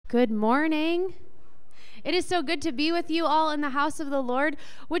Good morning. It is so good to be with you all in the house of the Lord.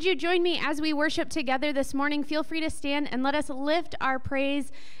 Would you join me as we worship together this morning? Feel free to stand and let us lift our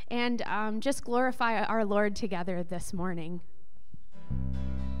praise and just glorify our Lord together this morning.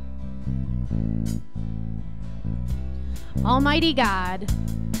 Almighty God.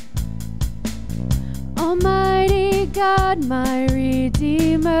 Almighty God, my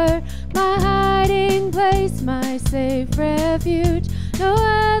Redeemer, my hiding place, my safe refuge. No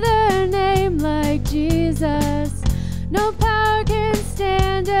other name like Jesus. No power can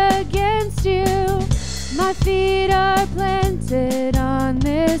stand against you. My feet are planted on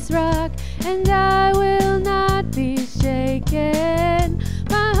this rock, and I will not be shaken.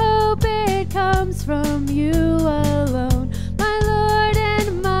 My hope, it comes from you alone, my Lord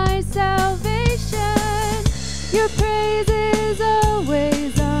and my salvation. Your praise is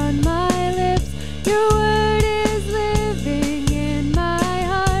always on my lips. Your word is living in my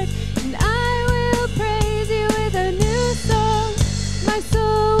heart, and I will praise you with a new song. My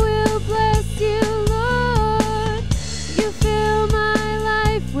soul will bless you, Lord. You fill my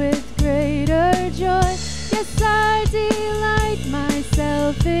life with greater joy. Yes, I delight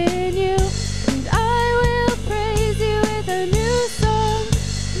myself in you, and I will praise you with a new song.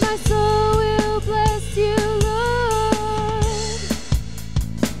 My soul will bless you, Lord.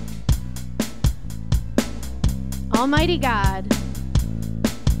 Almighty God.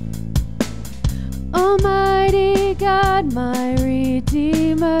 Almighty God, my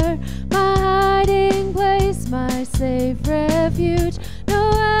Redeemer, my hiding place, my safe refuge.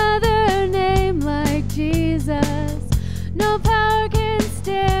 No other name like Jesus. No power can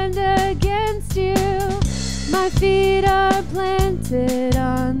stand against you. My feet are planted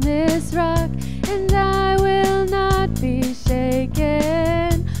on this rock, and I will not be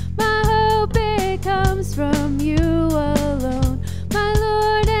shaken. My hope, it comes from you alone, my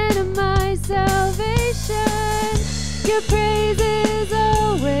Lord and my salvation. Your praise is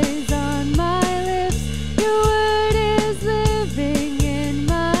always on my lips. Your word is living in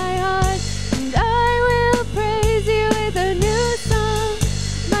my heart, and I will praise you with a new song.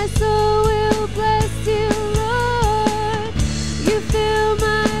 My soul will bless you, Lord. You fill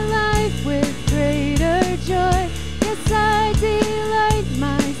my life with greater joy. Yes, I delight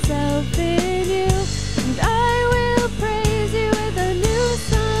myself in you, and I will praise you with a new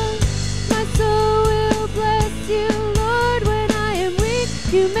song. My soul will bless you, Lord. When I am weak,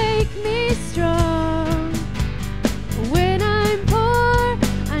 you make me strong. When I'm poor,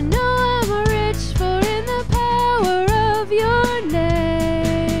 I know I'm rich, for in the power of your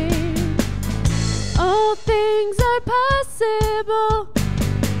name, all things are possible.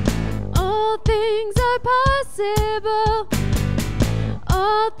 All things are possible.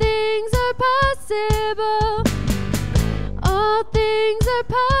 All things are possible. All things are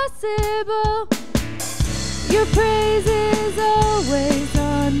possible. Your praise is always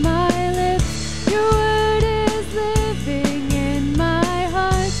on my lips. Your word is living in my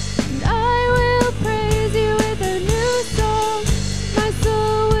heart, and I will praise you with a new song. My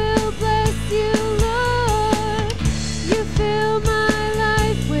soul will bless you, Lord. You fill my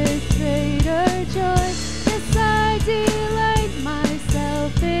life with greater joy. Yes, I delight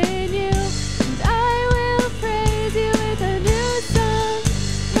myself in you, and I will praise you with a new song.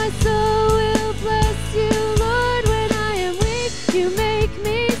 My soul will bless you, Lord. When I am weak, you make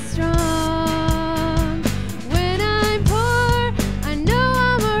me strong. When I'm poor, I know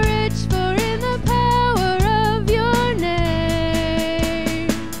I'm rich, for in the power of your name,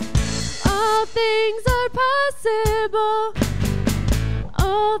 all things are possible.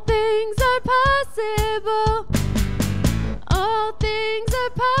 All things are possible. All things are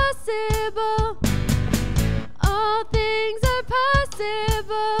possible. All things are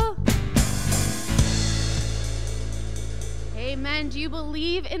possible. Amen. Do you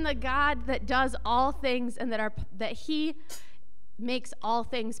believe in the God that does all things and that he makes all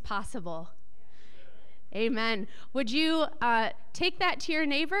things possible? Amen. Would you take that to your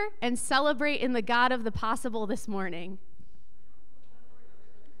neighbor and celebrate in the God of the possible this morning?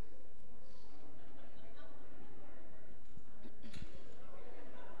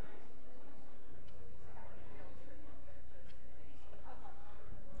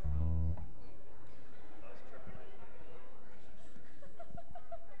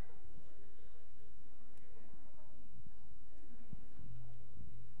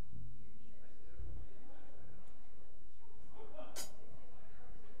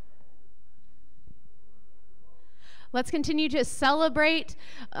 Let's continue to celebrate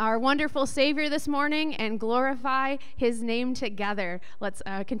our wonderful Savior this morning and glorify his name together. Let's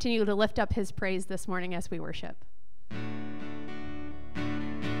continue to lift up his praise this morning as we worship.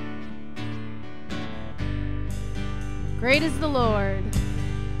 Great is the Lord.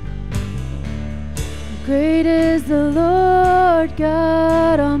 Great is the Lord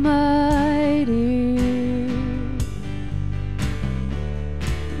God Almighty.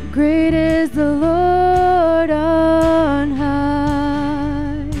 Great is the Lord on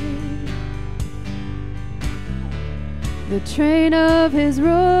high. The train of his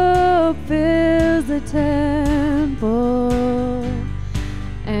robe fills the temple,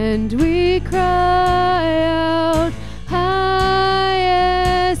 and we cry out,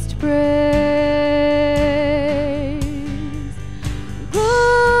 highest praise. Glory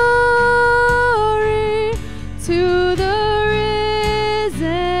to the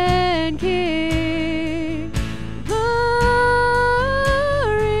risen King. Glory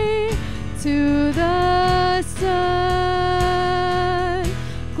to the Son,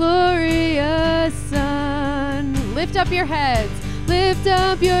 glorious Son. Lift up your heads. Lift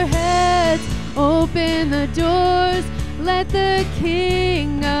up your heads, open the doors, let the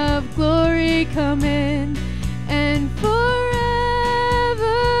King of glory come in and forever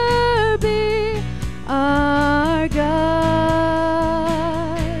be our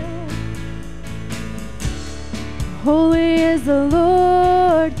God. Holy is the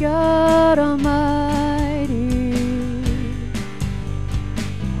Lord God Almighty.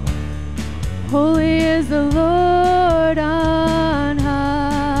 Holy is the Lord on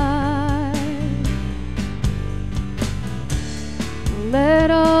high.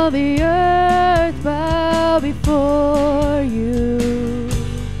 Let all the earth bow before you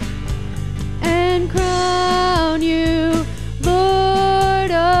and crown you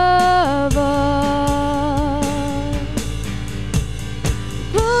Lord of all.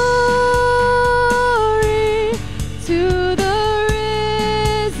 Glory to the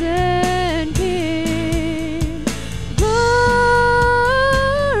risen King.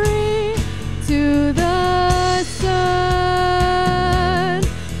 Glory to the Son,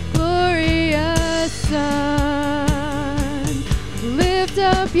 glorious Son. Lift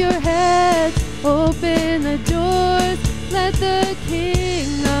up your heads, open the doors, let the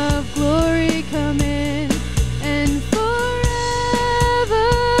King of glory come in and forever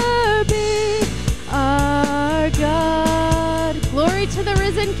be our God. Glory to the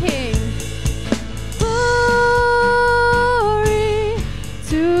risen King. Glory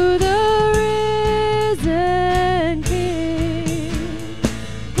to the risen King.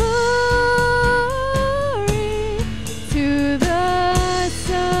 Glory to the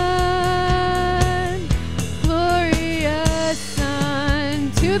Son, glorious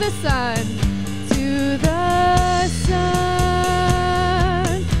Son, to the Son, to the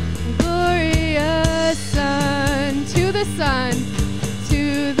Son, glorious Son, to the Son,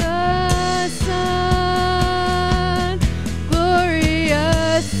 to the Son,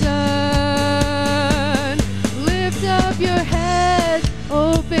 glorious Son. Lift up your heads,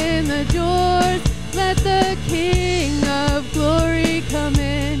 open the doors, let the King of glory come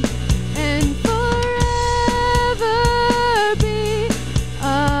in and forever be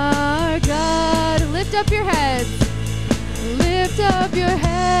our God. Lift up your heads. Lift up your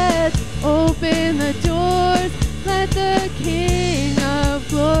heads, open the doors, let the King of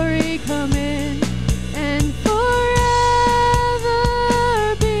glory come in and forever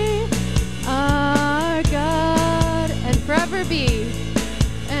be our God. And forever be.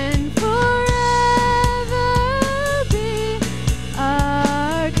 And forever be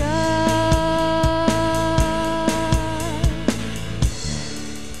our God.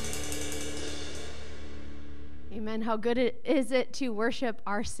 Amen. How good is it to worship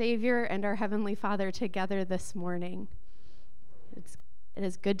our Savior and our Heavenly Father together this morning. It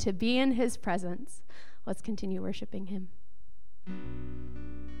is good to be in His presence. Let's continue worshiping Him.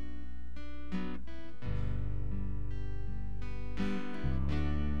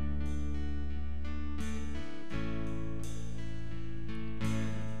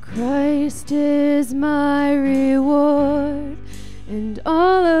 Christ is my reward and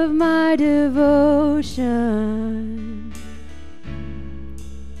all of my devotion.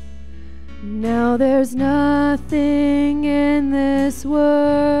 Now there's nothing in this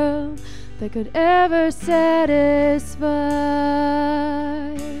world that could ever satisfy.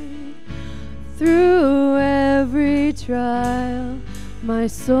 Through every trial, my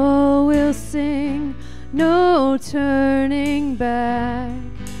soul will sing, no turning back.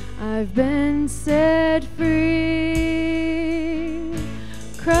 I've been set free.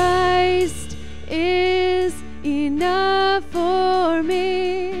 Christ is enough for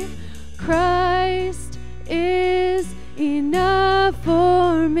me. Christ is enough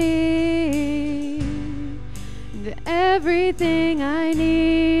for me. And everything I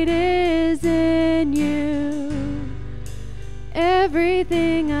need is in you.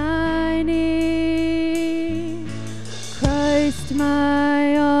 everything I need. Christ,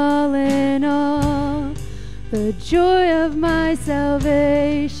 my all in all, the joy of my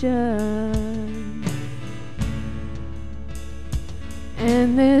salvation.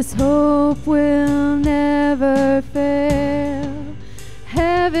 And this hope will never fail.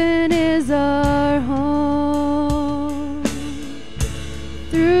 Heaven is our home.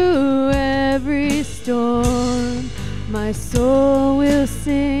 Through every storm, my soul will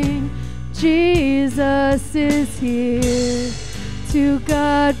sing, Jesus is here. To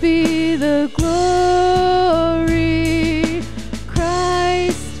God be the glory.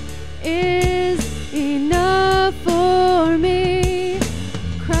 Christ is enough for me.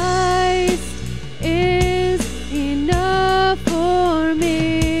 Christ is enough for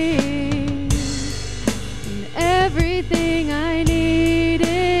me. And everything I need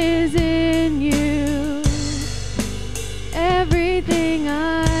is in you. Everything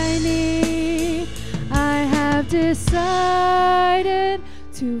I need. I have decided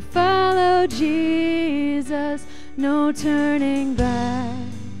to follow Jesus. No turning back.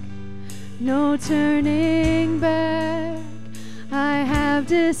 No turning back. I have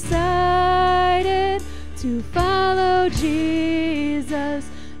decided to follow Jesus.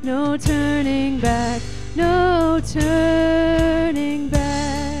 No turning back. No turning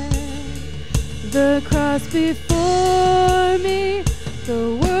back. The cross before me,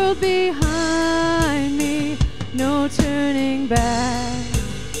 the world behind me. No turning back.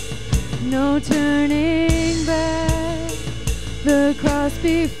 No turning back. The cross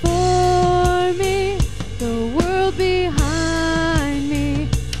before me, the world behind me.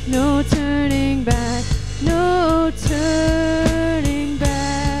 No turning back. No turning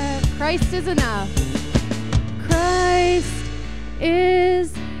back. Christ is enough. Christ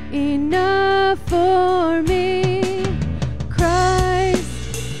is enough for me. Christ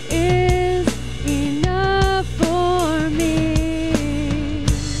is enough for me.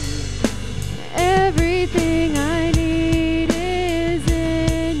 Everything I need is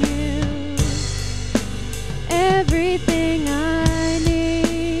in you. Everything I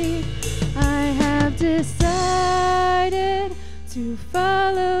need. I have decided to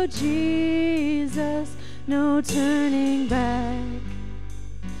follow Jesus. No turning back.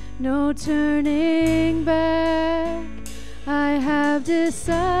 No turning back. I have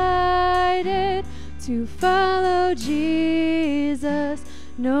decided to follow Jesus.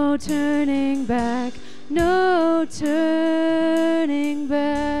 No turning back. No turning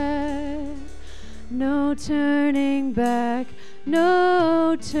back. No turning back.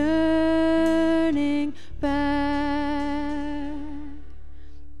 No turning back.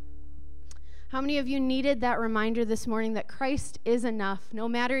 How many of you needed that reminder this morning that Christ is enough, no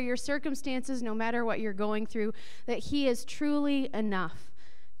matter your circumstances, no matter what you're going through, that he is truly enough?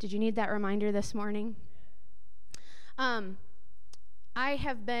 Did you need that reminder this morning? I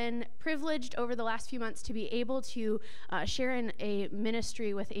have been privileged over the last few months to be able to share in a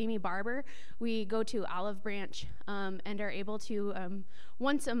ministry with Amy Barber. We go to Olive Branch and are able to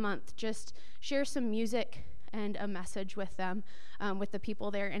once a month just share some music and a message with them, with the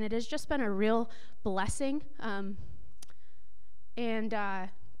people there. And it has just been a real blessing. And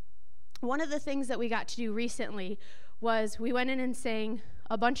one of the things that we got to do recently was we went in and sang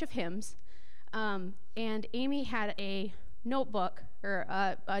a bunch of hymns. And Amy had a notebook or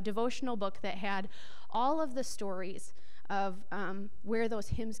a devotional book that had all of the stories of where those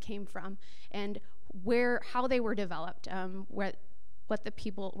hymns came from and how they were developed, what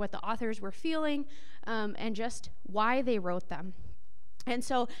the authors were feeling, and just why they wrote them. And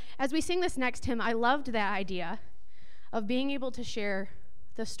so as we sing this next hymn, I loved that idea of being able to share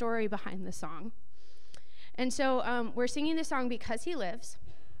the story behind the song. And so we're singing the song Because He Lives,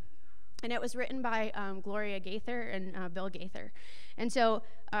 and it was written by Gloria Gaither and Bill Gaither. And so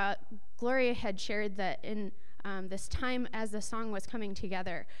Gloria had shared that in this time as the song was coming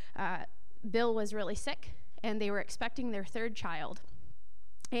together, Bill was really sick, and they were expecting their third child.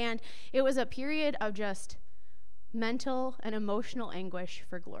 And it was a period of just mental and emotional anguish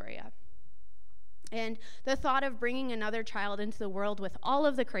for Gloria. And the thought of bringing another child into the world with all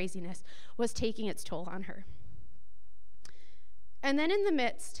of the craziness was taking its toll on her. And then in the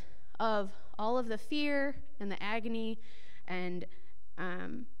midst of all of the fear and the agony and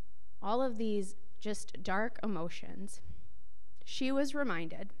all of these just dark emotions, she was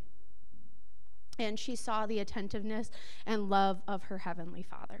reminded, and she saw the attentiveness and love of her Heavenly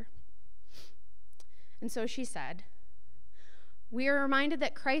Father. And so she said, "We are reminded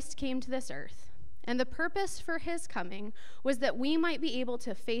that Christ came to this earth, and the purpose for his coming was that we might be able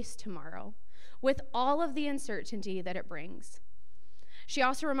to face tomorrow with all of the uncertainty that it brings. She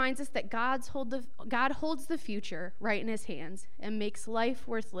also reminds us that God holds the future right in his hands and makes life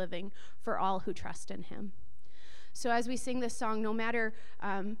worth living for all who trust in him. So as we sing this song, no matter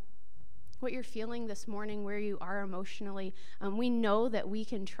what you're feeling this morning, where you are emotionally, we know that we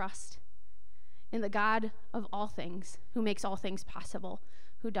can trust in the God of all things, who makes all things possible,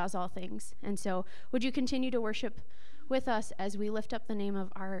 who does all things. And so would you continue to worship with us as we lift up the name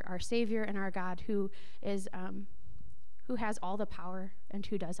of our Savior and our God, who has all the power and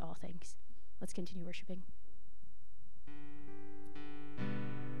who does all things. Let's continue worshiping.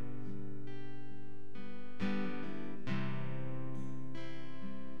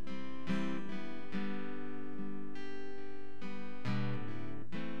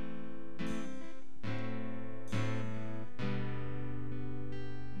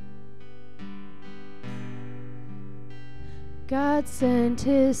 God sent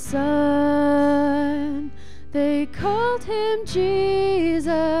his Son, they called him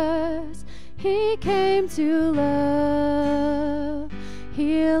Jesus. He came to love,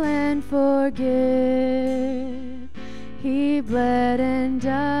 heal, and forgive. He bled and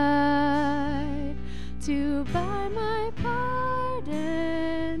died to buy my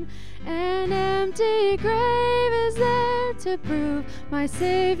pardon. An empty grave is there to prove my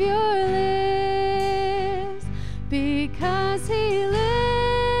Savior lives. Because he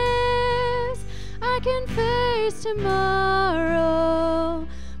lives, I can face tomorrow.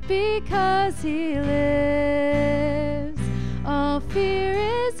 Because he lives, all fear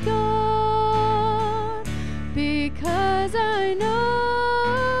is gone. Because I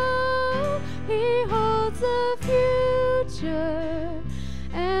know he holds the future,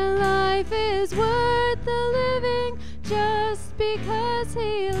 and life is worth the living just because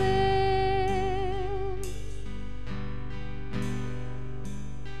he lives.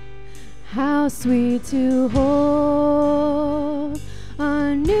 How sweet to hold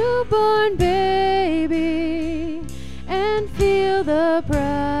a newborn baby and feel the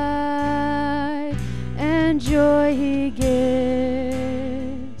pride and joy he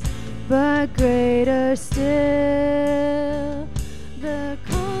gives. But greater still, the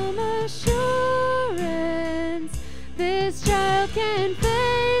calm assurance this child can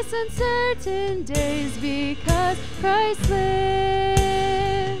face uncertain days because Christ lives.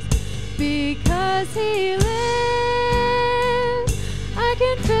 Because he lives, I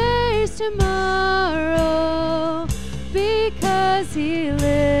can face tomorrow. Because he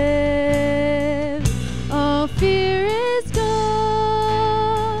lives, all fear is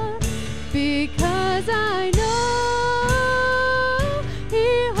gone. Because I know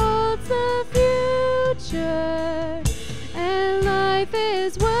he holds the future, and life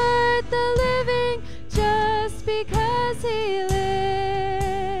is worth the living just because he lives.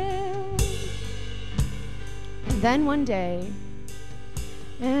 Then one day,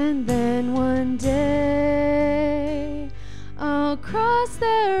 I'll cross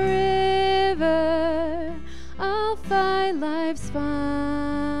the river, I'll fight life's final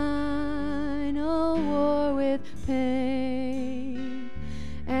war with pain.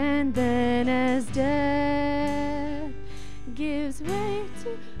 And then as death gives way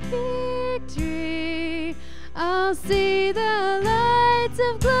to victory, I'll see the lights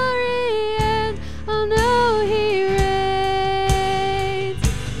of glory and I'll know he reigns.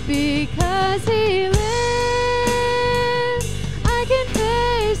 Because he lives, I can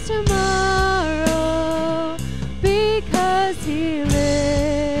face tomorrow. Because he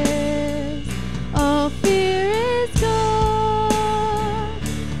lives, all fear is gone.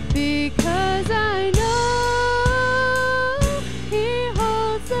 Because I know he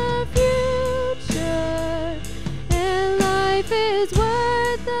holds the future, and life is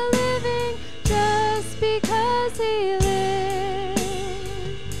worth the living just because he lives.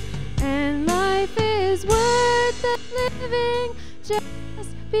 And life is worth the living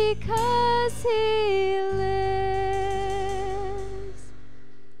just because he lives.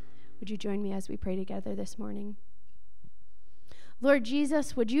 Would you join me as we pray together this morning? Lord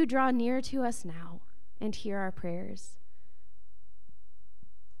Jesus, would you draw near to us now and hear our prayers?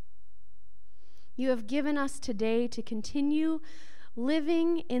 You have given us today to continue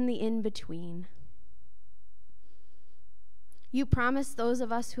living in the in-between. You promise those of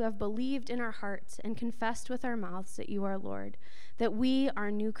us who have believed in our hearts and confessed with our mouths that you are Lord, that we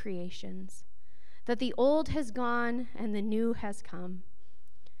are new creations, that the old has gone and the new has come.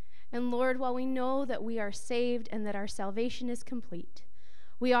 And Lord, while we know that we are saved and that our salvation is complete,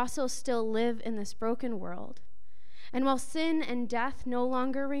 we also still live in this broken world. And while sin and death no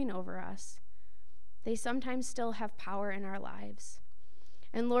longer reign over us, they sometimes still have power in our lives.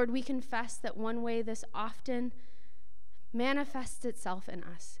 And Lord, we confess that one way this often manifests itself in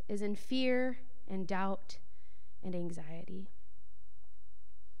us is in fear and doubt and anxiety.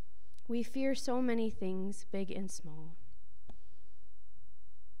 We fear so many things, big and small.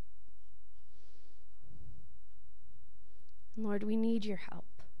 Lord, we need your help.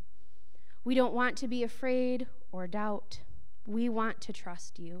 We don't want to be afraid or doubt. We want to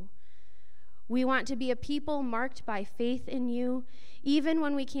trust you. We want to be a people marked by faith in you, even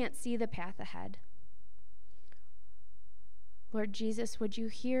when we can't see the path ahead. Lord Jesus, would you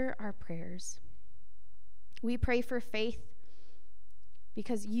hear our prayers? We pray for faith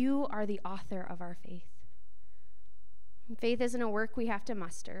because you are the author of our faith. Faith isn't a work we have to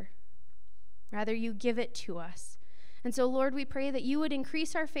muster. Rather, you give it to us. And so, Lord, we pray that you would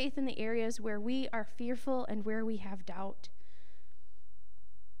increase our faith in the areas where we are fearful and where we have doubt.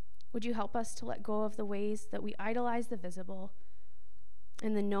 Would you help us to let go of the ways that we idolize the visible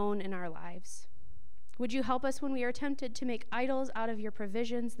and the known in our lives? Would you help us when we are tempted to make idols out of your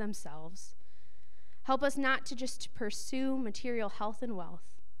provisions themselves? Help us not to just pursue material health and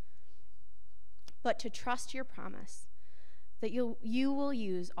wealth, but to trust your promise that you will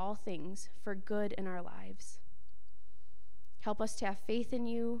use all things for good in our lives. Help us to have faith in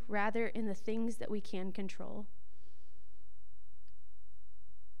you rather in the things that we can control.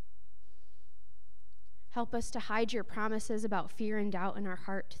 Help us to hide your promises about fear and doubt in our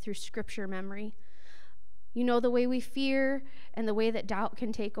heart through scripture memory. You know the way we fear and the way that doubt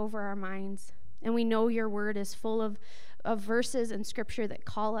can take over our minds. And we know your word is full of verses in scripture that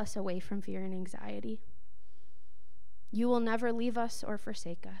call us away from fear and anxiety. You will never leave us or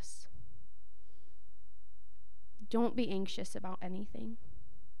forsake us. Don't be anxious about anything.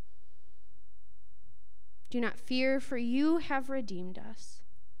 Do not fear, for you have redeemed us.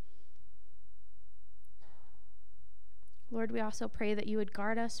 Lord, we also pray that you would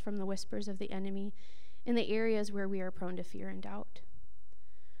guard us from the whispers of the enemy in the areas where we are prone to fear and doubt.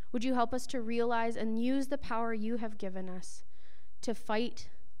 Would you help us to realize and use the power you have given us to fight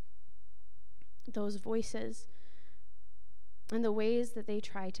those voices and the ways that they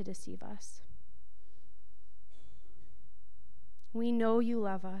try to deceive us? We know you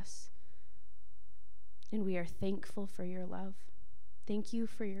love us, and we are thankful for your love. Thank you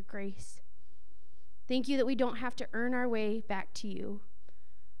for your grace. Thank you that we don't have to earn our way back to you.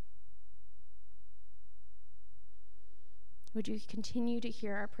 Would you continue to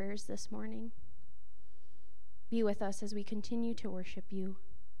hear our prayers this morning? Be with us as we continue to worship you.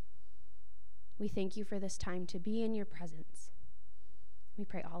 We thank you for this time to be in your presence. We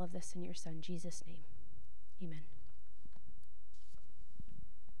pray all of this in your Son, Jesus' name. Amen.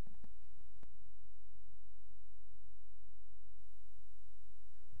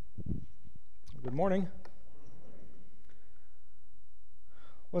 Good morning.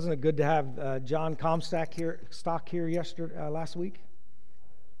 Wasn't it good to have John Comstock here last week?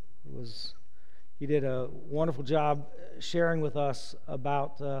 He did a wonderful job sharing with us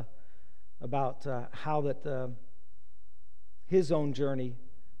about how that his own journey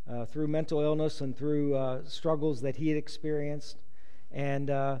through mental illness and through struggles that he had experienced,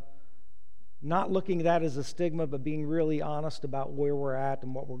 and not looking at that as a stigma, but being really honest about where we're at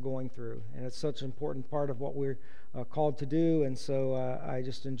and what we're going through. And it's such an important part of what we're called to do. And so I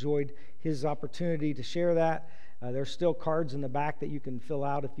just enjoyed his opportunity to share that. There's still cards in the back that you can fill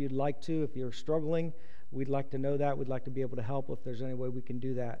out if you'd like to. If you're struggling, we'd like to know that. We'd like to be able to help if there's any way we can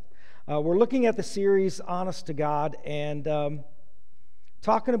do that. We're looking at the series Honest to God, and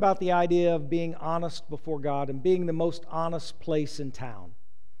talking about the idea of being honest before God and being the most honest place in town.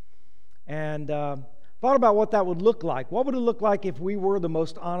 And thought about what that would look like. What would it look like if we were the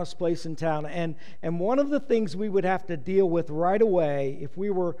most honest place in town? And one of the things we would have to deal with right away, if we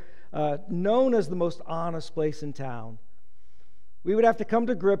were known as the most honest place in town, we would have to come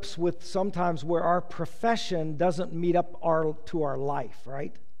to grips with sometimes where our profession doesn't meet up to our life,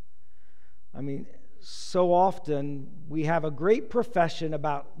 right? I mean, so often we have a great profession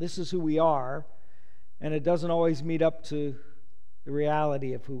about this is who we are, and it doesn't always meet up to the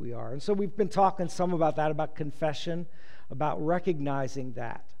reality of who we are. And so we've been talking some about that, about confession, about recognizing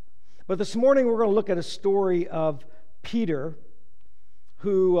that. But this morning we're going to look at a story of Peter,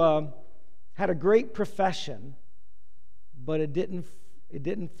 who had a great profession, but he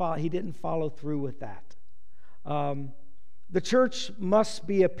didn't follow through with that. The church must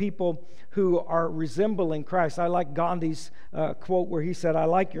be a people who are resembling Christ. I like Gandhi's quote where he said, "I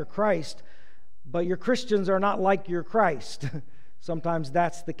like your Christ, but your Christians are not like your Christ." Sometimes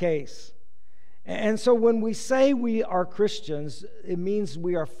that's the case. And so when we say we are Christians, it means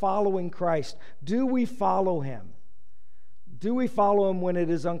we are following Christ. Do we follow him? Do we follow him when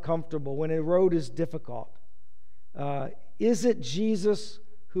it is uncomfortable, when the road is difficult? Is it Jesus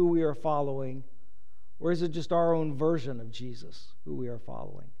who we are following, or is it just our own version of Jesus who we are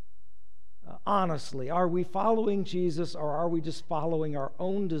following? Honestly, are we following Jesus, or are we just following our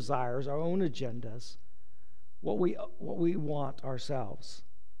own desires, our own agendas, what we want ourselves?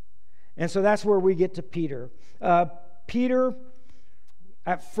 And so that's where we get to Peter. Peter,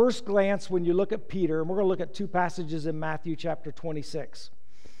 at first glance, when you look at Peter, and we're going to look at two passages in Matthew chapter 26.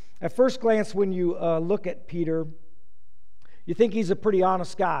 At first glance, when you look at Peter, you think he's a pretty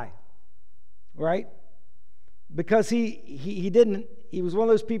honest guy, right? Because he was one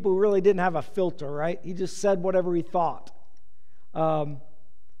of those people who really didn't have a filter, right? He just said whatever he thought.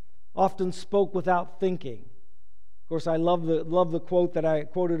 Often spoke without thinking. Of course, I love the quote that I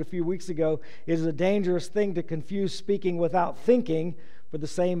quoted a few weeks ago. It is a dangerous thing to confuse speaking without thinking for the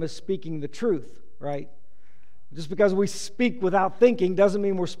same as speaking the truth, right? Just because we speak without thinking doesn't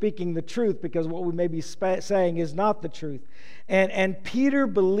mean we're speaking the truth, because what we may be saying is not the truth. And Peter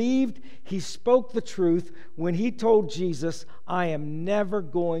believed he spoke the truth when he told Jesus, I am never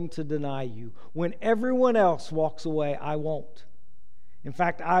going to deny you. When everyone else walks away, I won't. In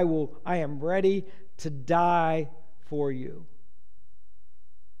fact, I am ready to die for you.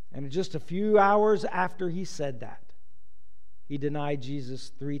 And just a few hours after he said that, he denied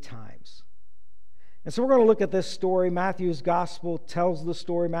Jesus 3 times. And so we're going to look at this story. Matthew's gospel tells the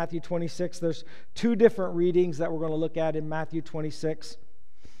story, Matthew 26. There's 2 different readings that we're going to look at in Matthew 26.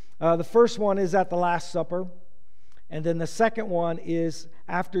 The first one is at the Last Supper. And then the second one is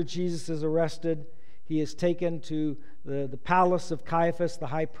after Jesus is arrested. He is taken to the palace of Caiaphas, the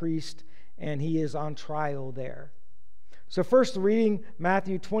high priest, and he is on trial there. So first reading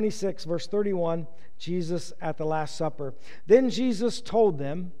Matthew 26, verse 31, Jesus at the Last Supper. Then Jesus told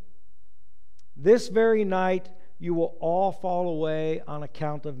them, this very night you will all fall away on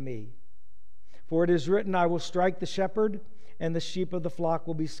account of me. For it is written, I will strike the shepherd, and the sheep of the flock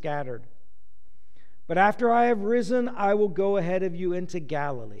will be scattered. But after I have risen, I will go ahead of you into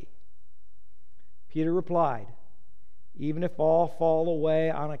Galilee. Peter replied, even if all fall away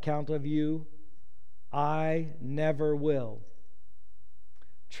on account of you, I never will.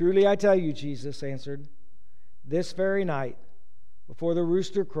 Truly I tell you, Jesus answered, this very night, before the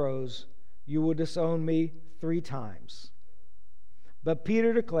rooster crows, you will disown me 3 times. But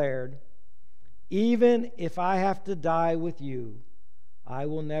Peter declared, even if I have to die with you, I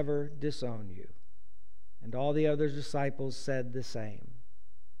will never disown you. And all the other disciples said the same.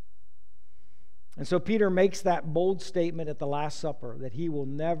 And so Peter makes that bold statement at the Last Supper that he will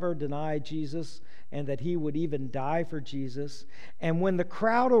never deny Jesus and that he would even die for Jesus. And when the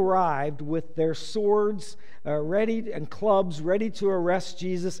crowd arrived with their swords ready and clubs ready to arrest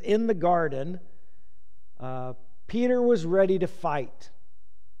Jesus in the garden, Peter was ready to fight.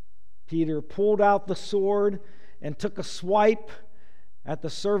 Peter pulled out the sword and took a swipe at the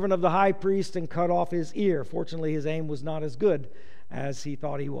servant of the high priest and cut off his ear. Fortunately, his aim was not as good as he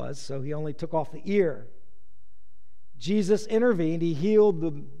thought he was, so he only took off the ear. Jesus intervened. He healed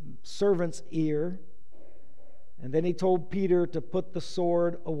the servant's ear, and then he told Peter to put the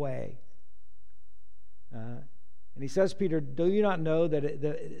sword away. And he says, Peter, do you not know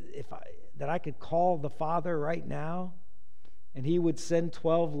that I could call the Father right now, and he would send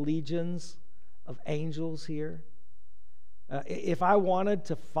 12 legions of angels here? If I wanted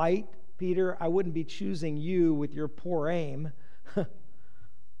to fight, Peter, I wouldn't be choosing you with your poor aim.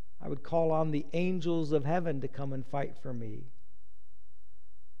 I would call on the angels of heaven to come and fight for me.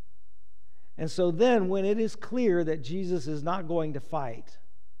 And so then, when it is clear that Jesus is not going to fight,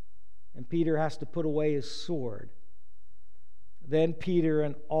 and Peter has to put away his sword, then Peter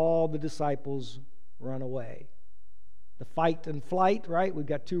and all the disciples run away. The fight and flight, right? We've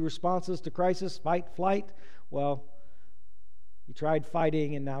got 2 responses to crisis: fight, flight. Well, he tried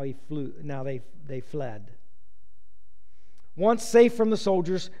fighting, and now he flew. Now they fled. Once safe from the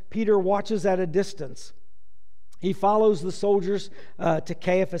soldiers, Peter watches at a distance. He follows the soldiers to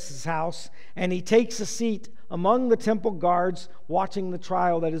Caiaphas' house, and he takes a seat among the temple guards watching the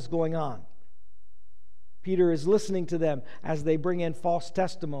trial that is going on. Peter is listening to them as they bring in false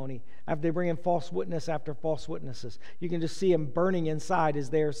testimony, as they bring in false witness after false witnesses. You can just see him burning inside as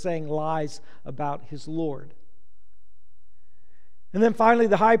they are saying lies about his Lord. And then finally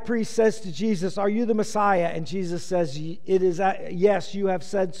the high priest says to Jesus, are you the Messiah? And Jesus says, yes, you have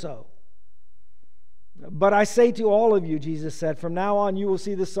said so. But I say to all of you, Jesus said, from now on you will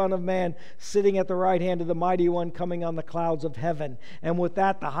see the Son of Man sitting at the right hand of the Mighty One, coming on the clouds of heaven. And with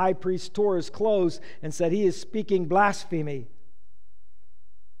that the high priest tore his clothes and said, he is speaking blasphemy.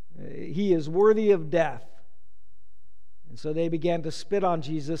 He is worthy of death. And so they began to spit on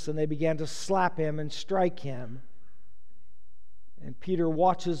Jesus, and they began to slap him and strike him. And Peter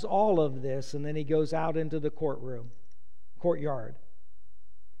watches all of this, and then he goes out into the courtyard.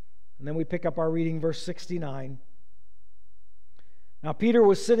 And then we pick up our reading, verse 69. Now Peter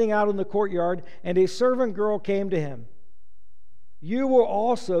was sitting out in the courtyard, and a servant girl came to him. "You were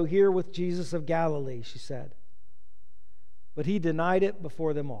also here with Jesus of Galilee," she said. But he denied it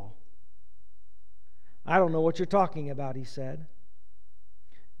before them all. "I don't know what you're talking about," he said.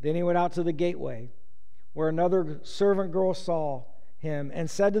 Then he went out to the gateway, where another servant girl saw him and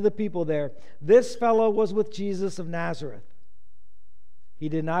said to the people there, "This fellow was with Jesus of Nazareth." He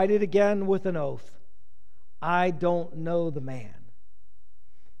denied it again with an oath, "I don't know the man."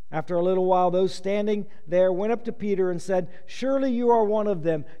 After a little while, those standing there went up to Peter and said, "Surely you are one of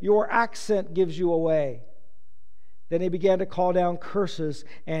them. Your accent gives you away." Then he began to call down curses,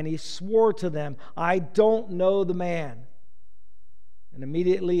 and he swore to them, "I don't know the man." And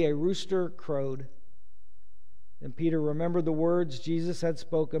immediately a rooster crowed. Then Peter remembered the words Jesus had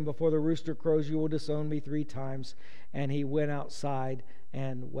spoken, "Before the rooster crows, you will disown me 3 times." And he went outside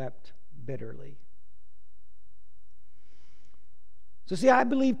and wept bitterly. So see, I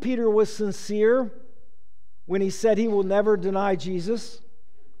believe Peter was sincere when he said he will never deny Jesus.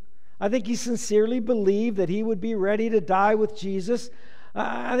 I think he sincerely believed that he would be ready to die with Jesus.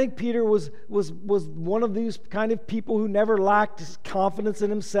 I think Peter was one of these kind of people who never lacked confidence in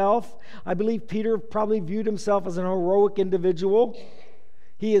himself. I believe Peter probably viewed himself as an heroic individual.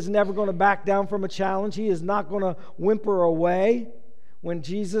 He is never going to back down from a challenge. He is not going to whimper away. When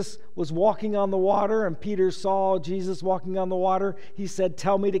Jesus was walking on the water and Peter saw Jesus walking on the water, he said,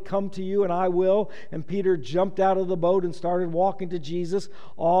 "Tell me to come to you and I will." And Peter jumped out of the boat and started walking to Jesus.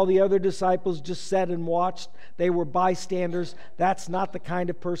 All the other disciples just sat and watched. They were bystanders. That's not the kind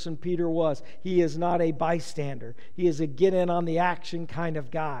of person Peter was. He is not a bystander. He is a get in on the action kind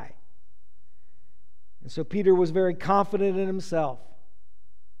of guy. And so Peter was very confident in himself.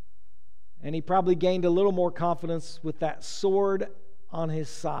 And he probably gained a little more confidence with that sword on his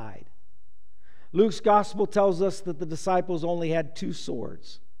side. Luke's gospel tells us that the disciples only had 2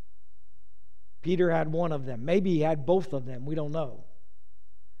 swords. Peter had one of them. Maybe he had both of them. We don't know.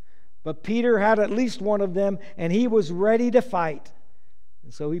 But Peter had at least one of them, and he was ready to fight.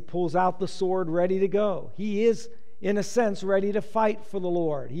 And so he pulls out the sword, ready to go. He is, in a sense, ready to fight for the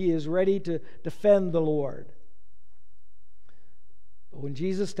Lord. He is ready to defend the Lord. But when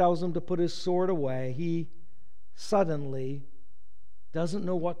Jesus tells him to put his sword away, he suddenly doesn't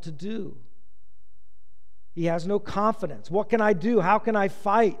know what to do. He has no confidence. What can I do? How can I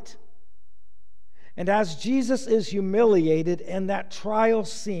fight? And as Jesus is humiliated in that trial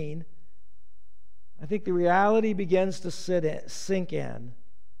scene, I think the reality begins to sink in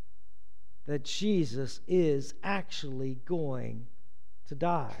that Jesus is actually going to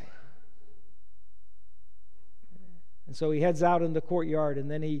die. And so he heads out in the courtyard, and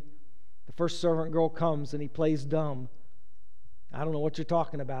then the first servant girl comes and he plays dumb. "I don't know what you're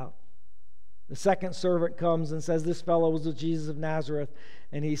talking about." The second servant comes and says, "This fellow was with Jesus of Nazareth."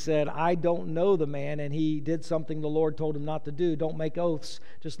 And he said, "I don't know the man." And he did something the Lord told him not to do. Don't make oaths.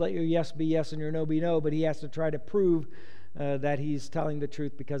 Just let your yes be yes and your no be no. But he has to try to prove that he's telling the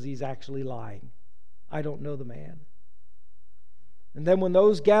truth because he's actually lying. "I don't know the man." And then when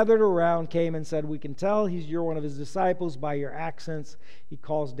those gathered around came and said, "We can tell you're one of his disciples by your accents," he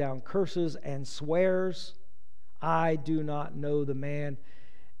calls down curses and swears, "I do not know the man."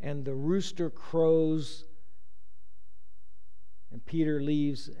 And the rooster crows, and Peter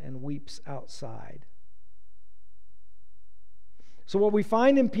leaves and weeps outside. So what we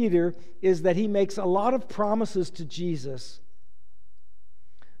find in Peter is that he makes a lot of promises to Jesus,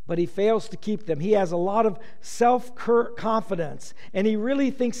 but he fails to keep them. He has a lot of self-confidence, and he really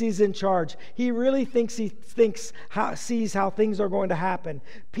thinks he's in charge. He really sees how things are going to happen.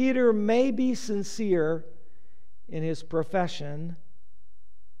 Peter may be sincere in his profession,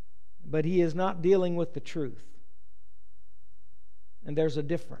 but he is not dealing with the truth. And there's a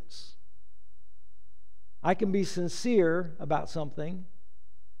difference. I can be sincere about something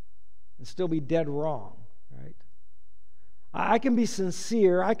and still be dead wrong, right? I can be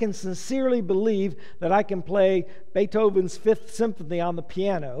sincere. I can sincerely believe that I can play Beethoven's Fifth Symphony on the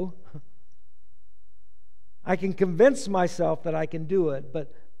piano. I can convince myself that I can do it,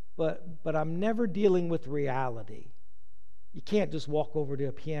 but I'm never dealing with reality. You can't just walk over to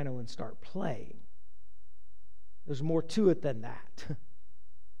a piano and start playing. There's more to it than that.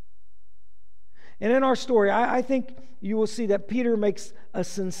 And in our story, I think you will see that Peter makes a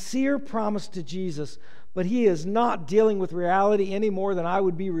sincere promise to Jesus, but he is not dealing with reality any more than I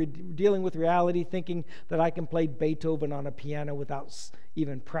would be dealing with reality thinking that I can play Beethoven on a piano without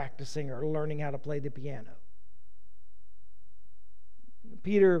even practicing or learning how to play the piano.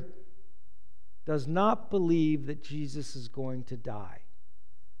 Peter does not believe that Jesus is going to die.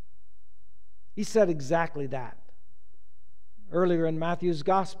 He said exactly that. Earlier in Matthew's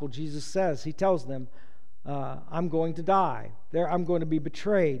gospel, Jesus says, he tells them, I'm going to die. I'm going to be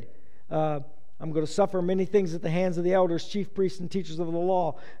betrayed. I'm going to suffer many things at the hands of the elders, chief priests, and teachers of the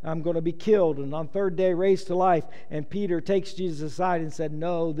law. I'm going to be killed, and on third day raised to life. And Peter takes Jesus aside and said,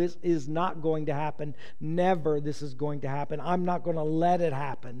 no, this is not going to happen. Never this is going to happen. I'm not going to let it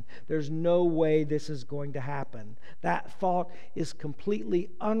happen. There's no way this is going to happen. That thought is completely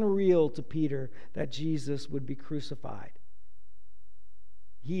unreal to Peter, that Jesus would be crucified.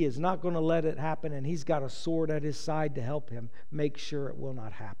 He is not going to let it happen, and he's got a sword at his side to help him make sure it will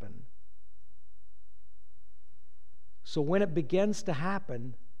not happen. So when it begins to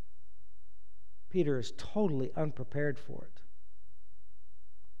happen, Peter is totally unprepared for it.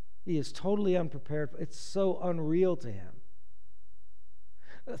 He is totally unprepared. It's so unreal to him.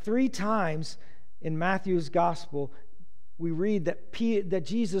 3 times in Matthew's gospel, we read that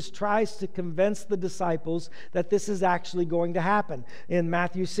Jesus tries to convince the disciples that this is actually going to happen. In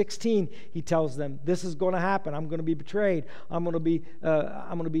Matthew 16, he tells them, this is going to happen. I'm going to be betrayed. I'm going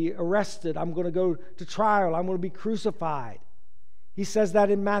to be arrested. I'm going to go to trial. I'm going to be crucified. He says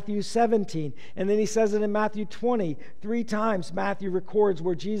that in Matthew 17. And then he says it in Matthew 20. 3 times Matthew records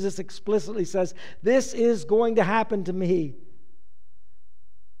where Jesus explicitly says, this is going to happen to me.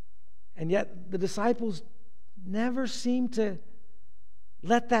 And yet the disciples never seem to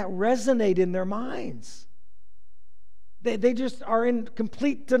let that resonate in their minds. They just are in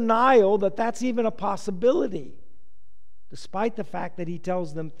complete denial that that's even a possibility, despite the fact that he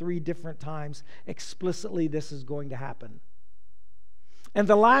tells them 3 different times explicitly this is going to happen. And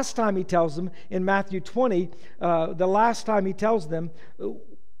the last time he tells them, in Matthew 20, the last time he tells them,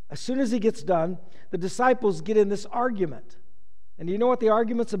 as soon as he gets done, the disciples get in this argument. And do you know what the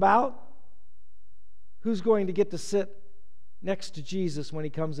argument's about? Who's going to get to sit next to Jesus when he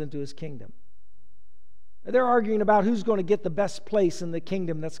comes into his kingdom? They're arguing about who's going to get the best place in the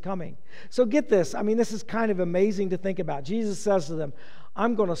kingdom that's coming. So get this. I mean, this is kind of amazing to think about. Jesus says to them,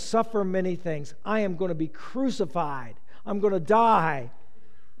 I'm going to suffer many things. I am going to be crucified. I'm going to die.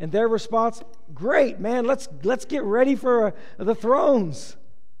 And their response, great, man, let's get ready for the thrones.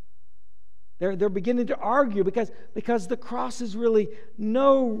 They're beginning to argue because the cross is really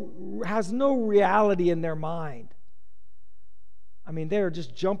has no reality in their mind. I mean, they're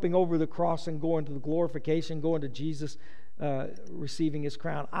just jumping over the cross and going to the glorification, going to Jesus receiving his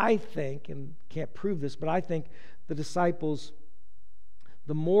crown. I think, and can't prove this, but I think the disciples,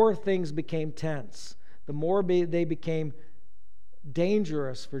 the more things became tense, the more they became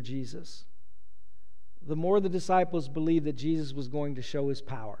dangerous for Jesus, the more the disciples believed that Jesus was going to show his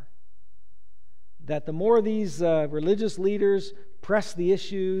power. That the more these religious leaders pressed the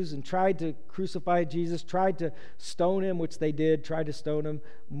issues and tried to crucify Jesus, tried to stone him, which they did, tried to stone him,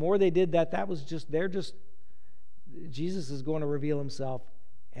 the more they did that was Jesus is going to reveal himself,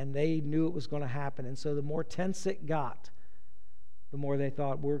 and they knew it was going to happen. And so the more tense it got, the more they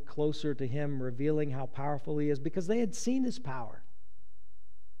thought we're closer to him revealing how powerful he is, because they had seen his power.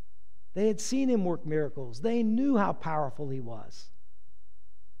 They had seen him work miracles. They knew how powerful he was.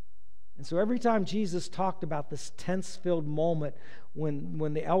 And so every time Jesus talked about this tense-filled moment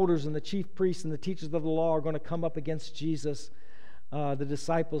when the elders and the chief priests and the teachers of the law are going to come up against Jesus, the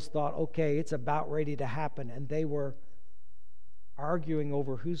disciples thought, okay, it's about ready to happen. And they were arguing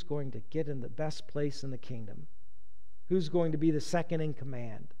over who's going to get in the best place in the kingdom, who's going to be the second in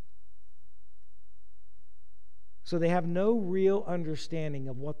command. So they have no real understanding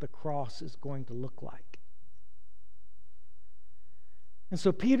of what the cross is going to look like. And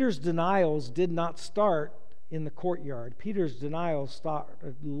so Peter's denials did not start in the courtyard. Peter's denials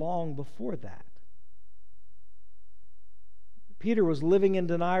started long before that. Peter was living in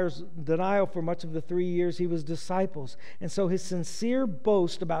denial for much of the 3 years he was disciples. And so his sincere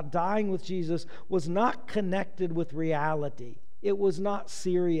boast about dying with Jesus was not connected with reality. It was not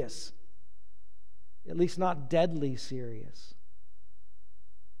serious, at least not deadly serious.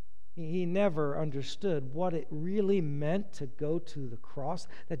 He never understood what it really meant to go to the cross,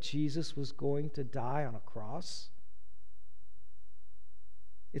 that Jesus was going to die on a cross.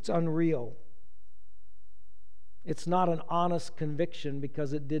 It's unreal. It's not an honest conviction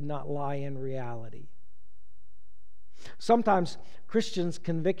because it did not lie in reality. Sometimes Christians'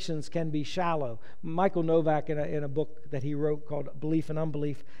 convictions can be shallow. Michael Novak, in a book that he wrote called Belief and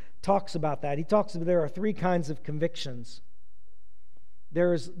Unbelief, talks about that. He talks about there are 3 kinds of convictions.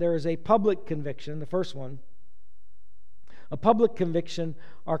 There is a public conviction, the first one. A public conviction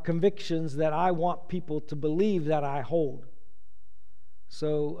are convictions that I want people to believe that I hold.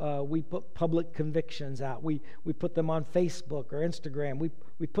 So we put public convictions out. We put them on Facebook or Instagram.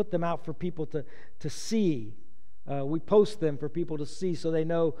 We put them out for people to see. We post them for people to see so they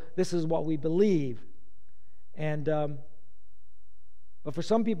know this is what we believe. And but for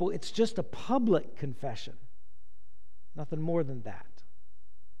some people, it's just a public confession. Nothing more than that.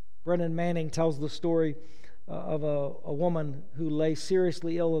 Brennan Manning tells the story of a woman who lay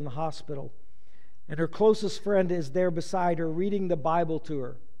seriously ill in the hospital. And her closest friend is there beside her, reading the Bible to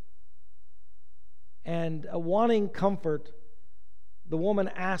her. And wanting comfort, the woman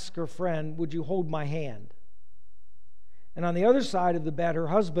asked her friend, "Would you hold my hand?" And on the other side of the bed, her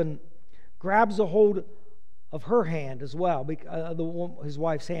husband grabs a hold of her hand as well, his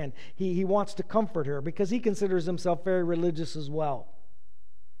wife's hand. He wants to comfort her because he considers himself very religious as well.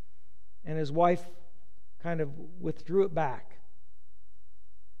 And his wife kind of withdrew it back.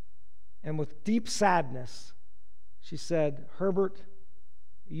 And with deep sadness, she said, "Herbert,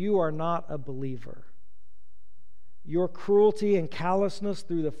 you are not a believer. Your cruelty and callousness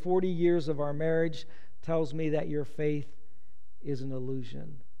through the 40 years of our marriage tells me that your faith is an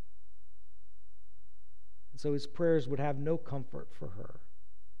illusion." And so his prayers would have no comfort for her.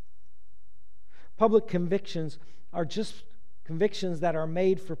 Public convictions are just convictions that are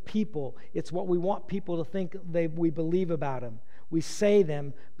made for people. It's what we want people to think we believe about them. We say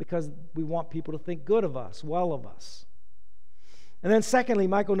them because we want people to think good of us, well of us. And then secondly,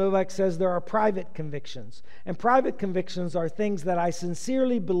 Michael Novak says there are private convictions. And private convictions are things that I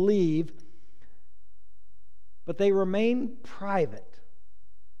sincerely believe, but they remain private.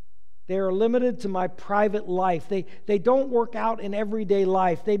 They are limited to my private life. They don't work out in everyday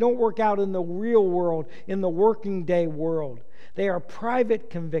life. They don't work out in the real world, in the working day world. They are private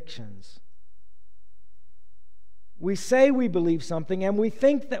convictions. We say we believe something and we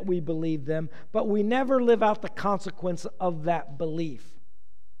think that we believe them, but we never live out the consequence of that belief.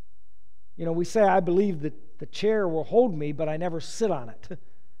 You know, we say, "I believe that the chair will hold me, but I never sit on it."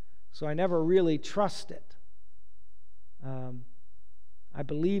 So I never really trust it. I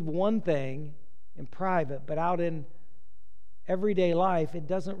believe one thing in private, but out in everyday life, it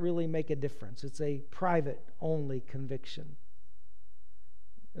doesn't really make a difference. It's a private-only conviction.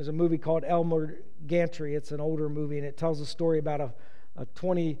 There's a movie called Elmer Gantry. It's an older movie, and it tells a story about a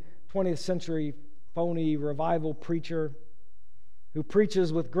 20th century phony revival preacher who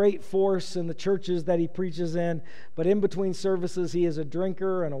preaches with great force in the churches that he preaches in, but in between services he is a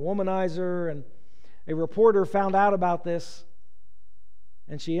drinker and a womanizer, and a reporter found out about this,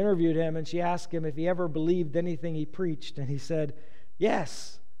 and she interviewed him, and she asked him if he ever believed anything he preached, and he said,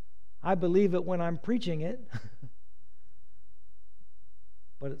 "Yes, I believe it when I'm preaching it."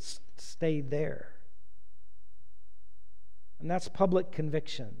 But it stayed there. And that's public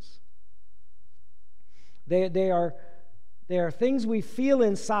convictions. They are things we feel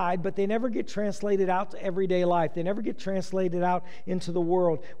inside, but they never get translated out to everyday life. They never get translated out into the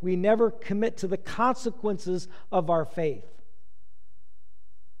world. We never commit to the consequences of our faith.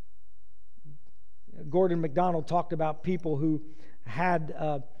 Gordon MacDonald talked about people who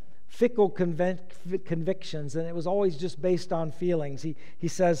had fickle convictions, and it was always just based on feelings. He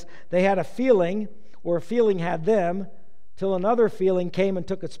says they had a feeling, or a feeling had them, till another feeling came and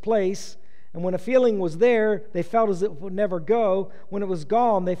took its place. And when a feeling was there, they felt as if it would never go. When it was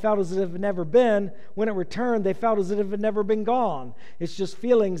gone, they felt as if it had never been. When it returned, they felt as if it had never been gone. It's just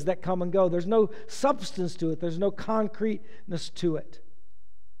feelings that come and go. There's no substance to it. There's no concreteness to it.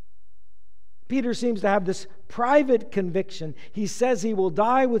 Peter seems to have this private conviction. He says he will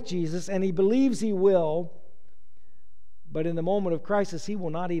die with Jesus, and he believes he will. But in the moment of crisis, he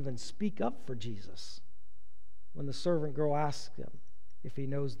will not even speak up for Jesus when the servant girl asks him if he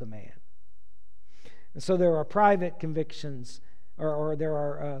knows the man. And so there are private convictions, or there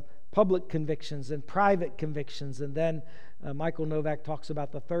are public convictions and private convictions. And then Michael Novak talks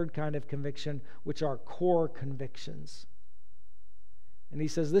about the third kind of conviction, which are core convictions. And he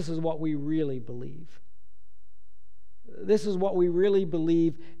says this is what we really believe. This is what we really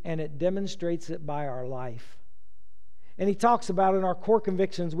believe, and it demonstrates it by our life. And he talks about in our core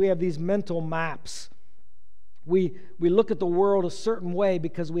convictions, we have these mental maps. We look at the world a certain way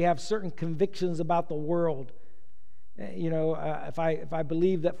because we have certain convictions about the world. You know, if I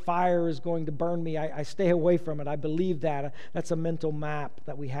believe that fire is going to burn me, I stay away from it. I believe that. That's a mental map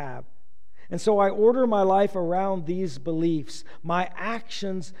that we have. And so I order my life around these beliefs. My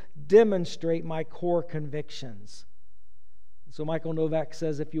actions demonstrate my core convictions. So Michael Novak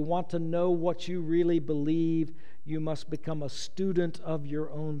says, if you want to know what you really believe, you must become a student of your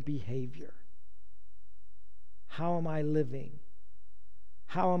own behavior. How am I living?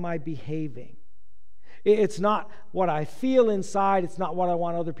 How am I behaving? It's not what I feel inside. It's not what I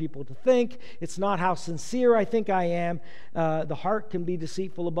want other people to think. It's not how sincere I think I am. The heart can be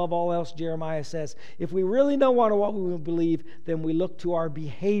deceitful above all else, Jeremiah says. If we really don't want what we believe, then we look to our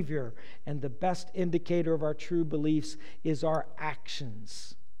behavior. And the best indicator of our true beliefs is our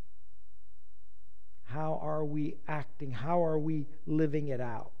actions. How are we acting? How are we living it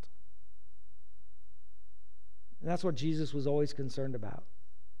out? And that's what Jesus was always concerned about.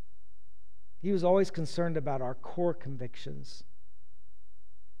 He was always concerned about our core convictions.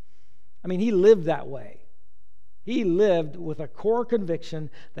 I mean, he lived that way. He lived with a core conviction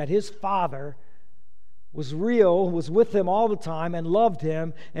that his Father was real, was with him all the time, and loved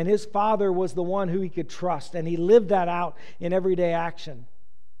him, and his Father was the one who he could trust, and he lived that out in everyday action.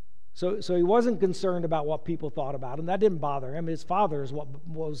 So he wasn't concerned about what people thought about him. That didn't bother him. His Father is what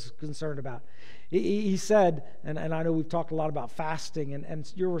was concerned about. He said, and I know we've talked a lot about fasting,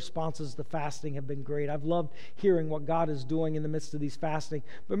 and your responses to fasting have been great. I've loved hearing what God is doing in the midst of these fasting.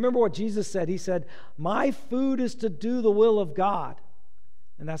 But remember what Jesus said. He said, my food is to do the will of God.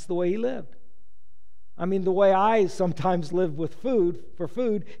 And that's the way he lived. I mean, the way I sometimes live with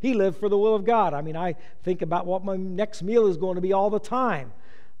food, he lived for the will of God. I mean, I think about what my next meal is going to be all the time.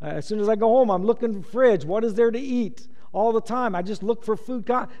 As soon as I go home, I'm looking in the fridge. What is there to eat? All the time. I just look for food.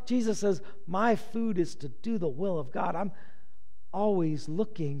 God, Jesus says, my food is to do the will of God. I'm always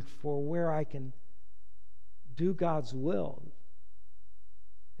looking for where I can do God's will.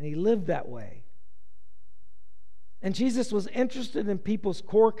 And he lived that way. And Jesus was interested in people's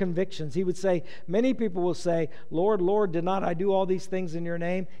core convictions. He would say, many people will say, Lord, Lord, did not I do all these things in your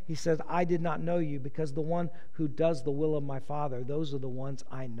name? He says, I did not know you, because the one who does the will of my Father, those are the ones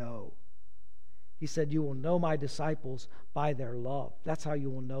I know. He said, you will know my disciples by their love. That's how you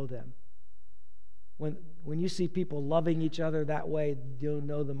will know them. When you see people loving each other that way, you'll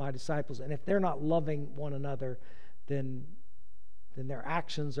know them my disciples. And if they're not loving one another, then their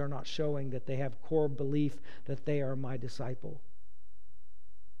actions are not showing that they have core belief that they are my disciple.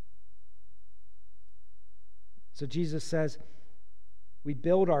 So Jesus says, we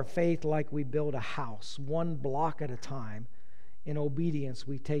build our faith like we build a house, one block at a time. In obedience,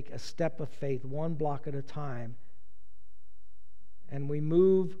 we take a step of faith, one block at a time, and we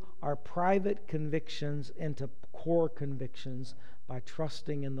move our private convictions into core convictions by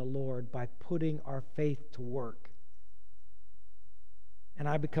trusting in the Lord, by putting our faith to work. And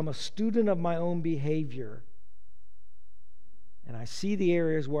I become a student of my own behavior. And I see the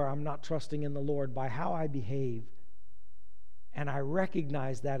areas where I'm not trusting in the Lord by how I behave. And I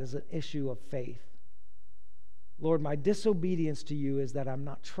recognize that as an issue of faith. Lord, my disobedience to you is that I'm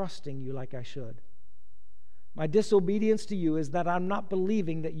not trusting you like I should. My disobedience to you is that I'm not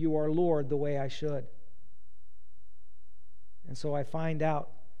believing that you are Lord the way I should. And so I find out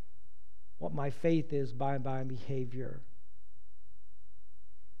what my faith is by my behavior.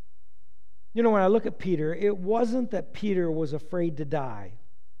 You know, when I look at Peter, it wasn't that Peter was afraid to die.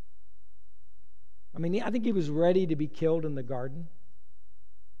 I mean, I think he was ready to be killed in the garden.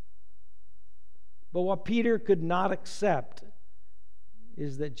 But what Peter could not accept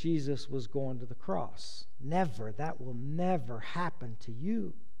is that Jesus was going to the cross. Never. That will never happen to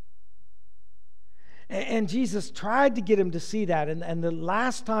you. And Jesus tried to get him to see that. And the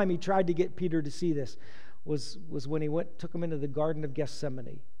last time he tried to get Peter to see this was when he took him into the Garden of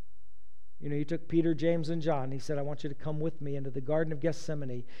Gethsemane. You know, he took Peter, James, and John. He said, I want you to come with me into the Garden of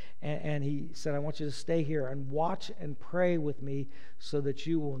Gethsemane. And he said, I want you to stay here and watch and pray with me so that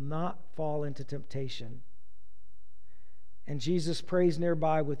you will not fall into temptation. And Jesus prays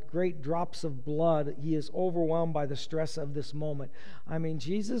nearby with great drops of blood. He is overwhelmed by the stress of this moment. I mean,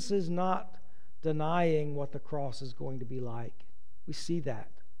 Jesus is not denying what the cross is going to be like. We see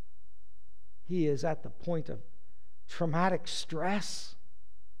that. He is at the point of traumatic stress,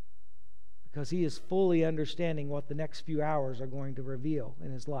 because he is fully understanding what the next few hours are going to reveal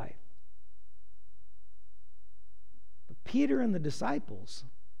in his life. But Peter and the disciples,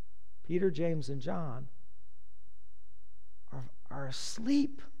 Peter, James, and John, are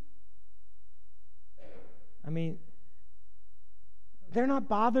asleep. I mean, they're not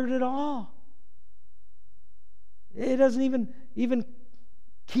bothered at all. It doesn't even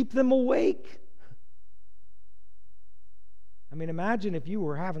keep them awake. I mean, imagine if you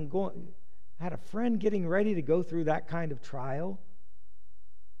were had a friend getting ready to go through that kind of trial,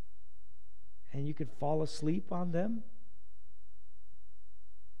 and you could fall asleep on them.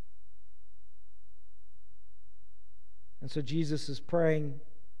 And so Jesus is praying,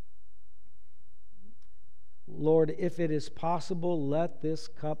 Lord, if it is possible, let this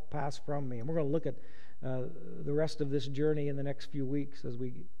cup pass from me. And we're going to look at the rest of this journey in the next few weeks as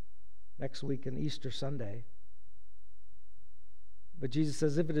we next week on Easter Sunday. But Jesus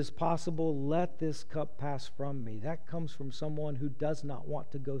says, if it is possible, let this cup pass from me. That comes from someone who does not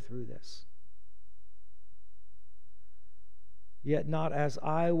want to go through this. Yet not as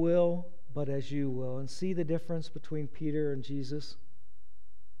I will, but as you will. And see the difference between Peter and Jesus?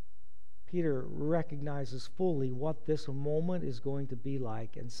 Peter recognizes fully what this moment is going to be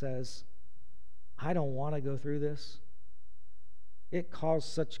like and says, I don't want to go through this. It caused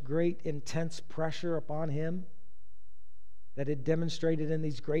such great, intense pressure upon him that it demonstrated in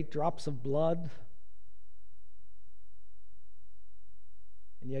these great drops of blood.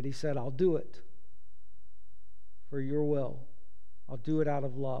 And yet he said, I'll do it for your will. I'll do it out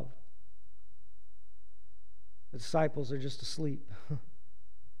of love. The disciples are just asleep.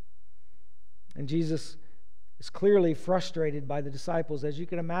 And Jesus is clearly frustrated by the disciples, as you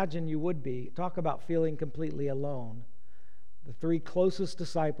can imagine you would be. Talk about feeling completely alone. The three closest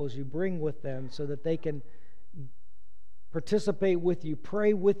disciples you bring with them so that they can participate with you,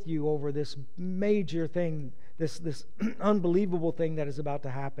 pray with you over this major thing, this unbelievable thing that is about to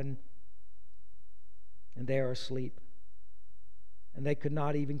happen. And they are asleep. And they could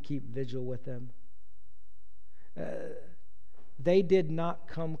not even keep vigil with them. They did not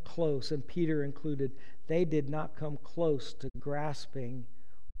come close, and Peter included, they did not come close to grasping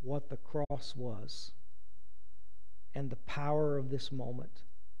what the cross was and the power of this moment.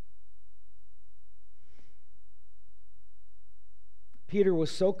 Peter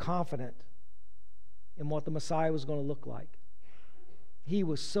was so confident in what the Messiah was going to look like. He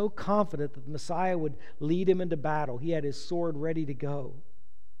was so confident that the Messiah would lead him into battle. He had his sword ready to go.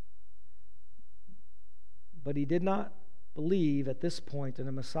 But he did not believe at this point in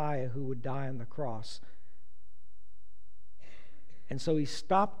a Messiah who would die on the cross. And so he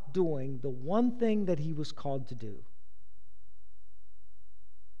stopped doing the one thing that he was called to do.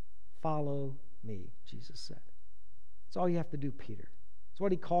 Follow me, Jesus said. That's all you have to do, Peter. That's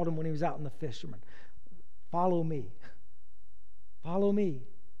what he called him when he was out in the fishermen. Follow me. Follow me.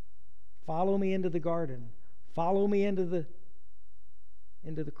 Follow me into the garden. Follow me into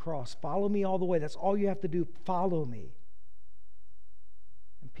the cross. Follow me all the way. That's all you have to do. Follow me.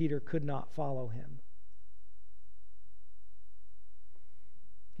 And Peter could not follow him.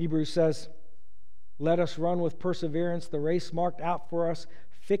 Hebrews says, let us run with perseverance the race marked out for us,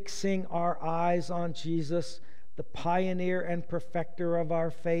 fixing our eyes on Jesus, the pioneer and perfecter of our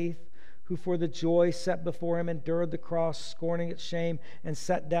faith, who for the joy set before him endured the cross, scorning its shame, and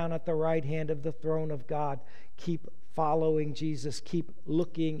sat down at the right hand of the throne of God. Keep following Jesus. Keep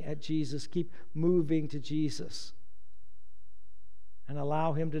looking at Jesus. Keep moving to Jesus. And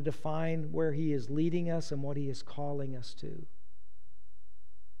allow him to define where he is leading us and what he is calling us to.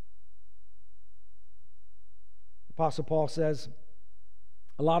 Apostle Paul says,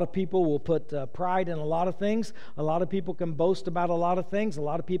 a lot of people will put pride in a lot of things. A lot of people can boast about a lot of things. A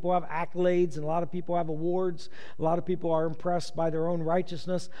lot of people have accolades, and a lot of people have awards. A lot of people are impressed by their own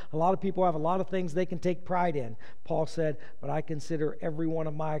righteousness. A lot of people have a lot of things they can take pride in. Paul said, but I consider every one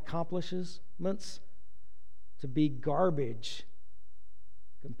of my accomplishments to be garbage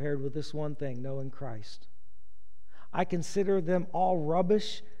compared with this one thing, knowing Christ. I consider them all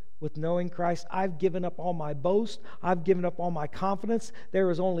rubbish with knowing Christ. I've given up all my boast. I've given up all my confidence. There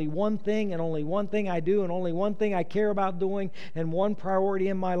is only one thing and only one thing I do and only one thing I care about doing and one priority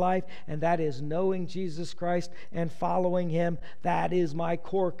in my life, and that is knowing Jesus Christ and following him. That is my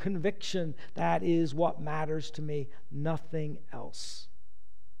core conviction. That is what matters to me. Nothing else.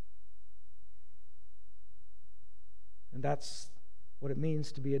 And that's what it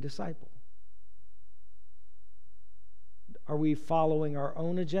means to be a disciple. Are we following our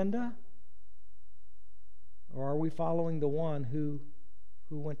own agenda? Or are we following the one who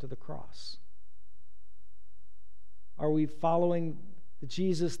went to the cross? Are we following the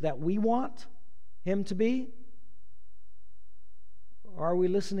Jesus that we want him to be? Or are we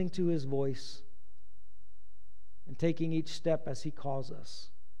listening to his voice and taking each step as he calls us?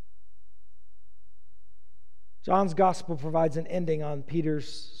 John's gospel provides an ending on Peter's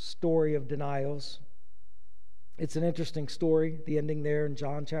story of denials. It's an interesting story, the ending there in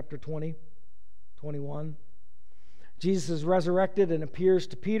John chapter 20, 21. Jesus is resurrected and appears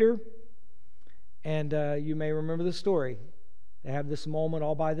to Peter. And you may remember the story. They have this moment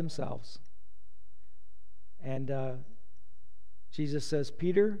all by themselves. And Jesus says,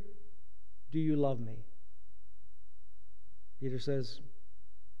 Peter, do you love me? Peter says,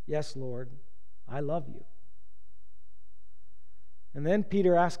 yes, Lord, I love you. And then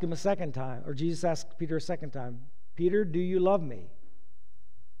Peter asked him a second time, or Jesus asked Peter a second time, Peter, do you love me?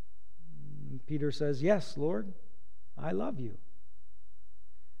 And Peter says, yes, Lord, I love you.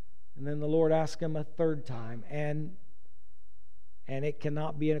 And then the Lord asked him a third time, and it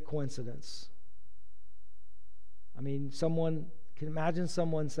cannot be a coincidence. I mean, someone can imagine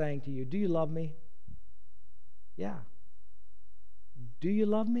someone saying to you, "Do you love me?" "Yeah." "Do you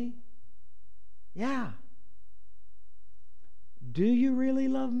love me?" "Yeah." "Do you really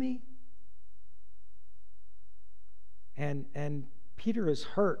love me?" And Peter is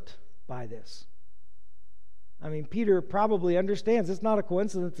hurt by this. I mean, Peter probably understands it's not a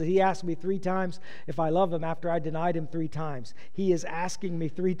coincidence that he asked me 3 times if I love him after I denied him 3 times. He is asking me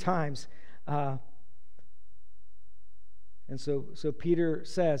 3 times. And so Peter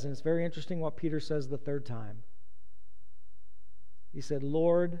says, and it's very interesting what Peter says the third time. He said,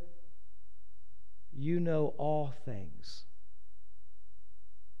 "Lord, you know all things."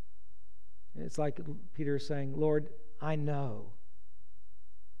 And it's like Peter is saying, "Lord, I know.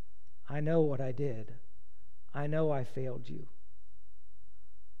 I know what I did. I know I failed you.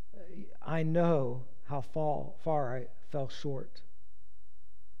 I know how far I fell short.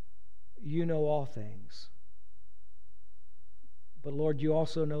 You know all things. But Lord, you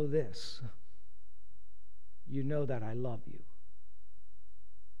also know this. You know that I love you."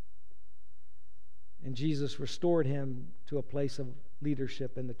 And Jesus restored him to a place of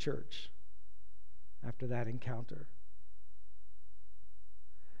leadership in the church after that encounter.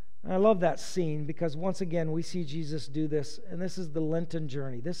 And I love that scene because once again we see Jesus do this, and this is the Lenten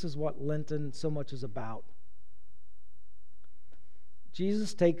journey. This is what Lenten so much is about.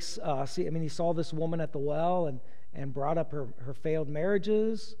 Jesus takes, he saw this woman at the well and brought up her failed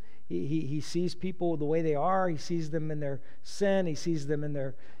marriages. He sees people the way they are. He sees them in their sin. He sees them in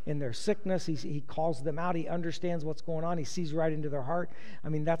their sickness. He calls them out. He understands what's going on. He sees right into their heart. I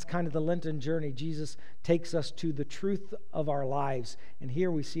mean, that's kind of the Lenten journey. Jesus takes us to the truth of our lives. And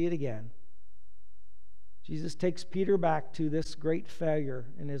here we see it again. Jesus takes Peter back to this great failure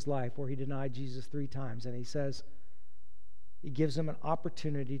in his life where he denied Jesus 3 times. And he gives him an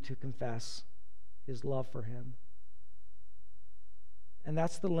opportunity to confess his love for him. And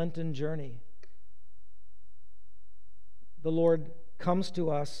that's the Lenten journey. The Lord comes to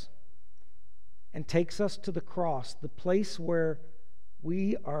us and takes us to the cross, the place where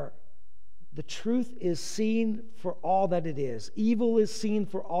the truth is seen for all that it is. Evil is seen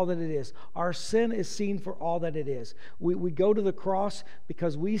for all that it is. Our sin is seen for all that it is. We go to the cross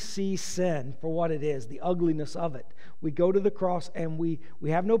because we see sin for what it is, the ugliness of it. We go to the cross and we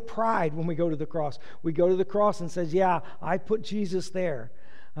have no pride when we go to the cross. We go to the cross and says, "Yeah, I put Jesus there."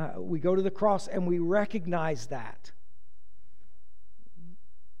 We go to the cross and we recognize that.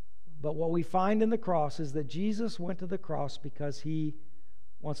 But what we find in the cross is that Jesus went to the cross because he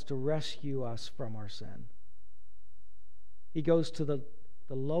wants to rescue us from our sin. He goes to the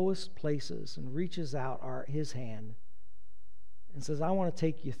lowest places and reaches out his hand and says, "I want to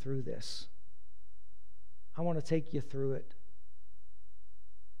take you through this. I want to take you through it.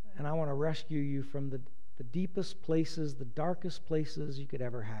 And I want to rescue you from the deepest places, the darkest places you could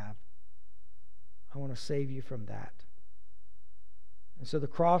ever have. I want to save you from that." And so the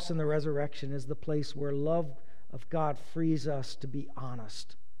cross and the resurrection is the place where love of God frees us to be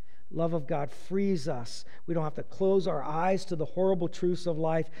honest. Love of God frees us. We don't have to close our eyes to the horrible truths of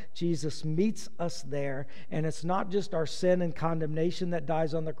life. Jesus meets us there. And it's not just our sin and condemnation that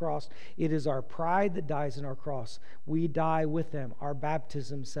dies on the cross. It is our pride that dies in our cross. We die with him. Our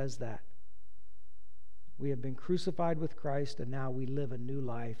baptism says that. We have been crucified with Christ, and now we live a new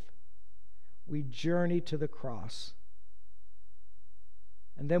life. We journey to the cross.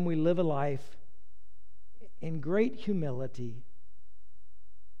 And then we live a life in great humility,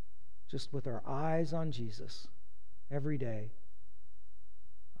 just with our eyes on Jesus every day.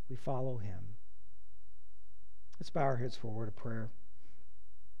 We follow him. Let's bow our heads for a word of prayer.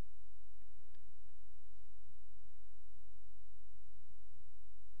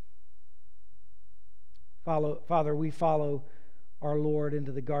 Father, we follow our Lord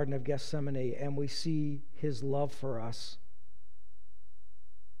into the Garden of Gethsemane, and we see his love for us.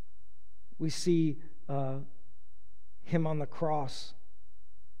 We see him on the cross.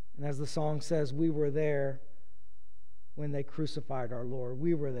 And as the song says, we were there when they crucified our Lord.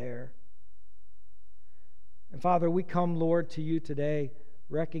 We were there. And Father, we come, Lord, to you today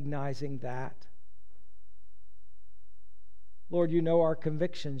recognizing that. Lord, you know our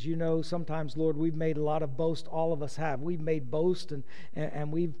convictions. You know sometimes, Lord, we've made a lot of boast. All of us have. We've made boast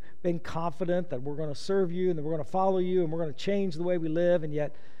and we've been confident that we're going to serve you and that we're going to follow you and we're going to change the way we live. And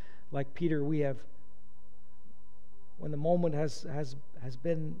yet, like Peter, we have, when the moment has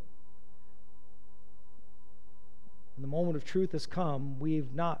been, when the moment of truth has come,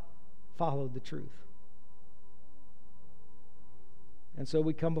 we've not followed the truth. And so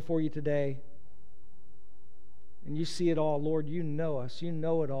we come before you today, and you see it all. Lord, you know us. You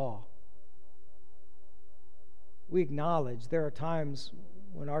know it all. We acknowledge there are times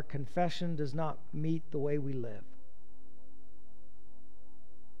when our confession does not meet the way we live,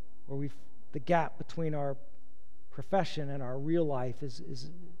 or the gap between our profession and our real life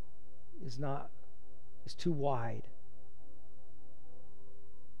is too wide.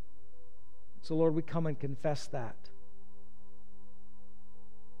 So, Lord, we come and confess that.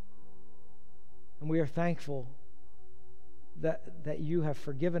 And we are thankful that you have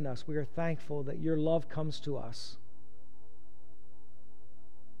forgiven us. We are thankful that your love comes to us.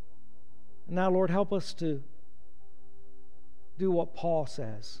 And now, Lord, help us to do what Paul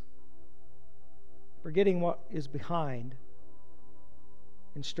says, forgetting what is behind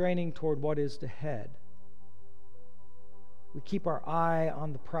and straining toward what is ahead. We keep our eye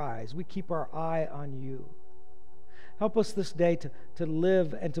on the prize. We keep our eye on you. Help us this day to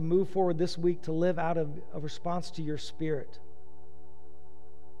live and to move forward this week, to live out of a response to your Spirit,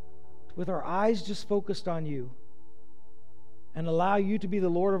 with our eyes just focused on you, and allow you to be the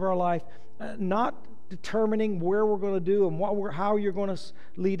Lord of our life, not determining where we're going to do and how you're going to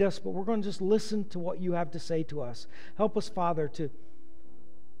lead us, but we're going to just listen to what you have to say to us. Help us, Father,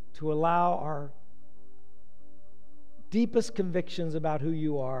 to allow our deepest convictions about who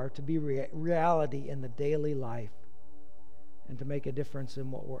you are to be reality in the daily life, and to make a difference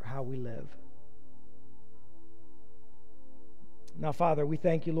in how we live. Now, Father, we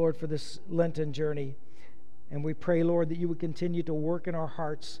thank you, Lord, for this Lenten journey, and we pray, Lord, that you would continue to work in our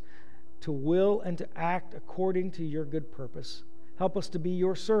hearts to will and to act according to your good purpose. Help us to be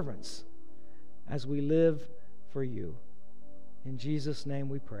your servants as we live for you. In Jesus' name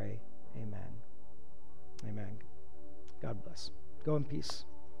we pray. Amen. Amen. God bless. Go in peace.